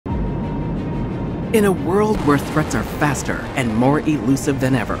In a world where threats are faster and more elusive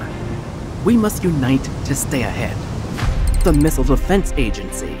than ever, we must unite to stay ahead. The Missile Defense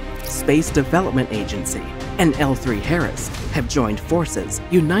Agency, Space Development Agency, and L3-Harris have joined forces,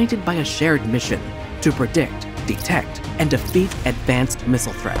 united by a shared mission to predict, detect, and defeat advanced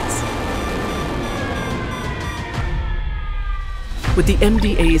missile threats. With the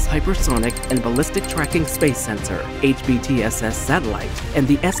MDA's Hypersonic and Ballistic Tracking Space Sensor, HBTSS satellite, and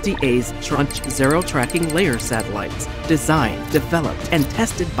the SDA's Tranche 0 Tracking Layer satellites, designed, developed, and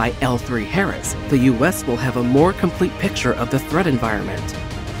tested by L3-Harris, the US will have a more complete picture of the threat environment.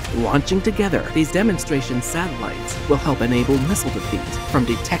 Launching together, these demonstration satellites will help enable missile defeat from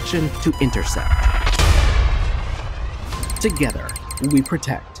detection to intercept. Together, we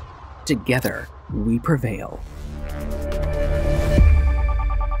protect. Together, we prevail.